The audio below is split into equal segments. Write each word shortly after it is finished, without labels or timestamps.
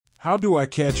How do I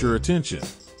catch her attention?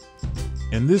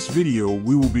 In this video,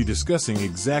 we will be discussing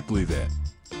exactly that.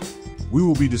 We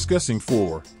will be discussing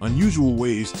 4 unusual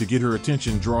ways to get her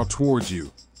attention draw towards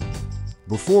you.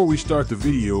 Before we start the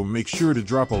video, make sure to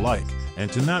drop a like,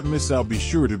 and to not miss out, be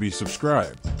sure to be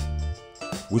subscribed.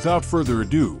 Without further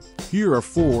ado, here are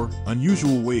 4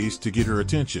 unusual ways to get her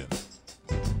attention.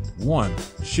 1.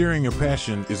 Sharing a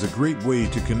passion is a great way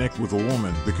to connect with a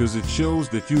woman because it shows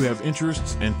that you have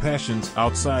interests and passions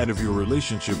outside of your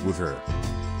relationship with her.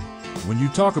 When you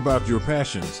talk about your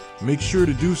passions, make sure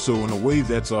to do so in a way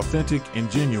that's authentic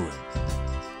and genuine.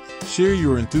 Share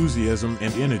your enthusiasm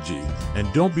and energy,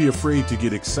 and don't be afraid to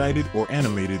get excited or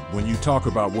animated when you talk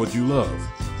about what you love.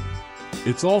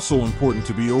 It's also important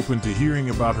to be open to hearing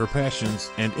about her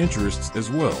passions and interests as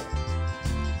well.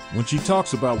 When she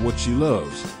talks about what she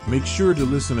loves, make sure to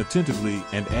listen attentively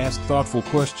and ask thoughtful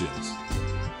questions.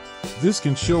 This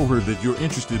can show her that you're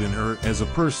interested in her as a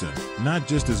person, not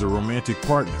just as a romantic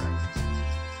partner.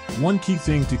 One key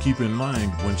thing to keep in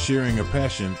mind when sharing a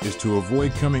passion is to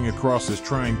avoid coming across as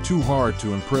trying too hard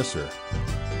to impress her.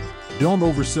 Don't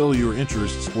oversell your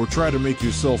interests or try to make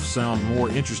yourself sound more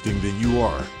interesting than you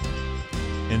are.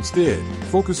 Instead,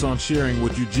 focus on sharing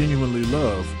what you genuinely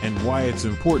love and why it's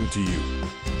important to you.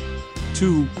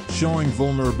 2. Showing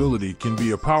vulnerability can be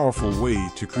a powerful way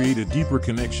to create a deeper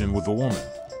connection with a woman.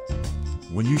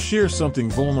 When you share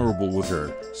something vulnerable with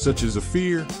her, such as a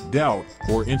fear, doubt,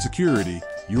 or insecurity,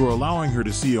 you are allowing her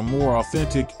to see a more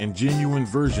authentic and genuine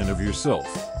version of yourself.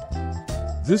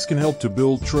 This can help to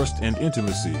build trust and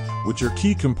intimacy, which are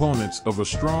key components of a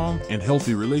strong and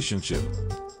healthy relationship.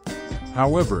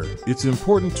 However, it's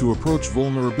important to approach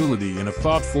vulnerability in a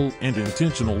thoughtful and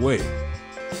intentional way.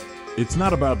 It's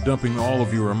not about dumping all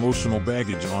of your emotional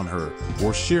baggage on her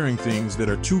or sharing things that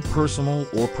are too personal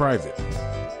or private.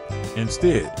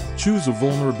 Instead, choose a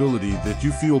vulnerability that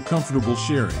you feel comfortable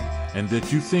sharing and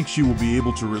that you think she will be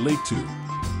able to relate to.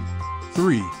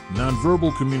 3.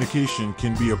 Nonverbal communication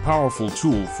can be a powerful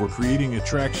tool for creating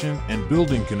attraction and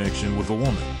building connection with a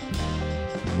woman.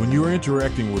 When you are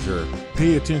interacting with her,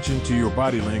 pay attention to your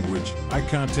body language, eye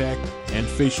contact, and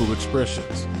facial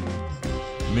expressions.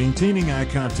 Maintaining eye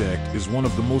contact is one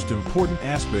of the most important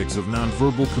aspects of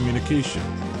nonverbal communication.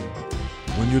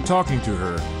 When you're talking to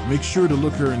her, make sure to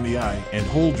look her in the eye and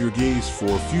hold your gaze for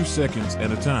a few seconds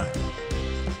at a time.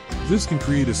 This can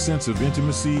create a sense of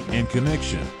intimacy and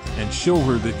connection and show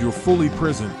her that you're fully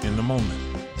present in the moment.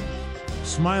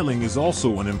 Smiling is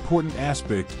also an important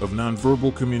aspect of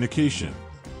nonverbal communication.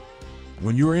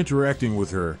 When you're interacting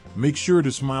with her, make sure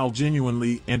to smile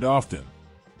genuinely and often.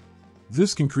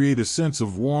 This can create a sense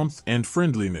of warmth and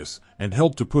friendliness and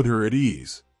help to put her at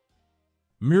ease.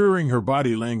 Mirroring her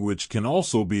body language can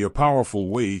also be a powerful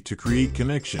way to create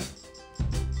connection.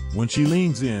 When she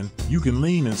leans in, you can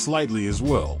lean in slightly as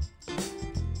well.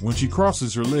 When she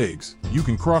crosses her legs, you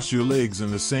can cross your legs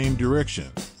in the same direction.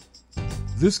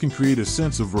 This can create a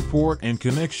sense of rapport and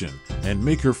connection and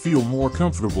make her feel more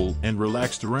comfortable and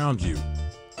relaxed around you.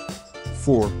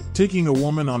 4. Taking a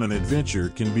woman on an adventure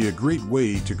can be a great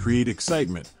way to create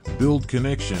excitement, build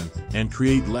connection, and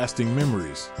create lasting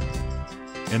memories.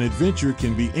 An adventure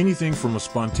can be anything from a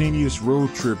spontaneous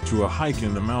road trip to a hike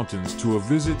in the mountains to a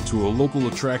visit to a local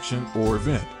attraction or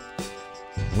event.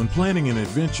 When planning an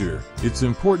adventure, it's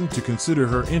important to consider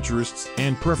her interests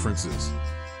and preferences.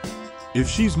 If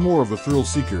she's more of a thrill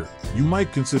seeker, you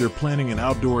might consider planning an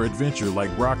outdoor adventure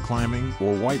like rock climbing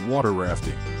or white water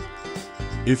rafting.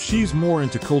 If she's more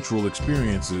into cultural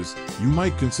experiences, you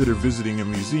might consider visiting a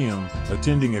museum,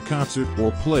 attending a concert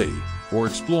or play, or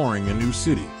exploring a new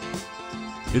city.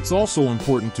 It's also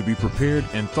important to be prepared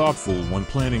and thoughtful when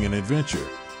planning an adventure.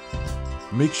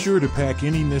 Make sure to pack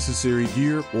any necessary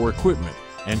gear or equipment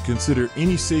and consider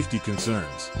any safety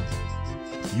concerns.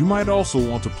 You might also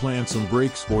want to plan some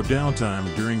breaks or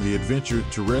downtime during the adventure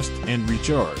to rest and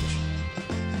recharge.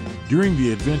 During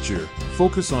the adventure,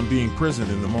 focus on being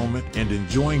present in the moment and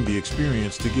enjoying the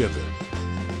experience together.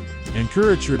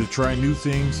 Encourage her to try new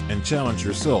things and challenge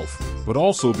herself, but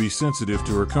also be sensitive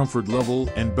to her comfort level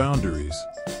and boundaries.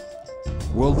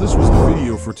 Well, this was the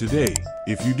video for today.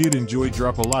 If you did enjoy,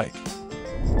 drop a like.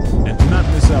 And to not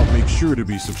miss out, make sure to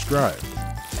be subscribed.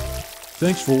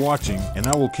 Thanks for watching, and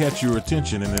I will catch your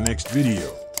attention in the next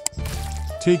video.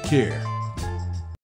 Take care.